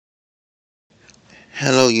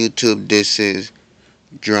Hello YouTube, this is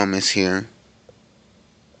Drumus here,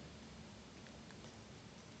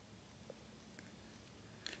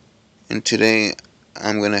 and today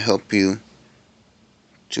I'm going to help you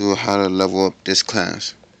to how to level up this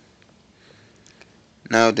class.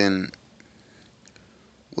 Now then,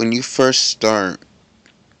 when you first start,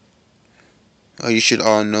 you should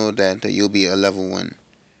all know that you'll be a level 1,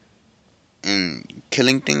 and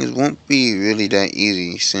killing things won't be really that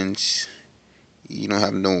easy since you don't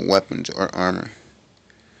have no weapons or armor.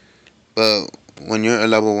 But when you're a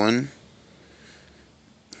level 1,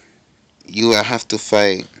 you will have to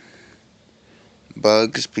fight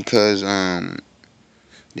bugs because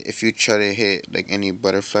if you try to hit like any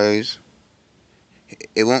butterflies,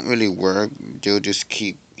 it won't really work. They'll just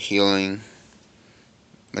keep healing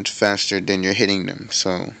much faster than you're hitting them.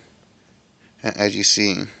 So as you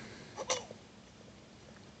see,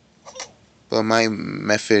 but my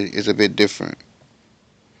method is a bit different.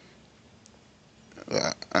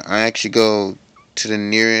 I actually go to the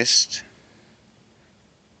nearest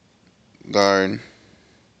guard.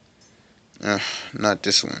 Not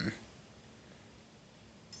this one.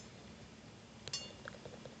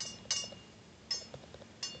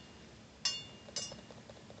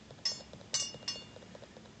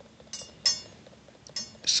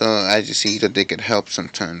 So as you see that they could help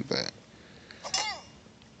sometimes, but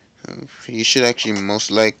you should actually most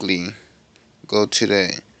likely go to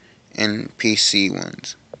the NPC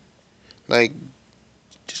ones. Like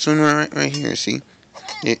this one right here, see?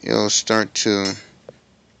 It'll start to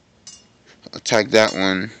attack that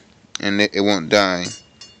one and it won't die.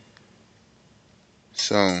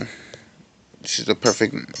 So this is the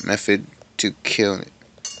perfect method to kill it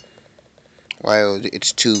while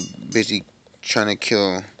it's too busy trying to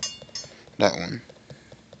kill that one.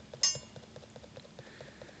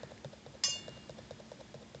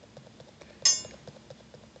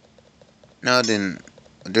 Now then,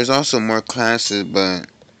 there's also more classes, but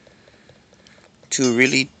to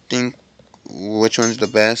really think which one's the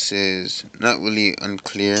best is not really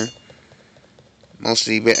unclear.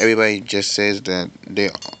 Mostly everybody just says that they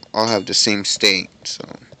all have the same state, so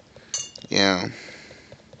yeah.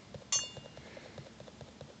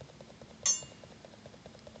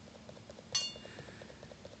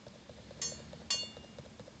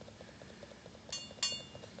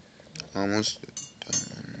 Almost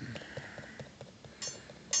done.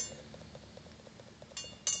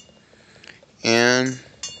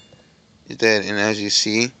 And as you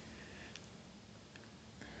see,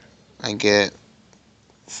 I get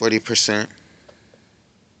 40%.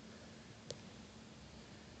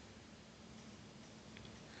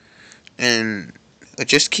 And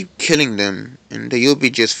just keep killing them and you'll be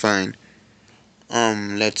just fine.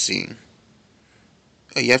 Let's see.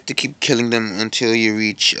 You have to keep killing them until you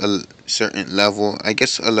reach a certain level. I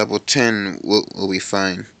guess a level 10 will be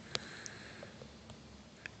fine.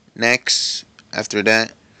 Next, after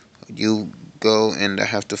that, you go and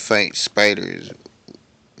have to fight spiders,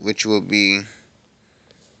 which will be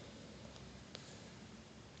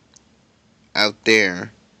out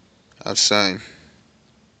there, outside.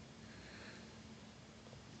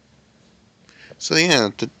 So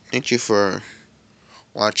yeah, thank you for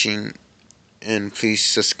watching, and please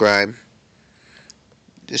subscribe.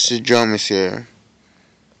 This is Jomas here,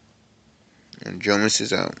 and Jomas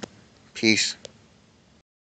is out. Peace.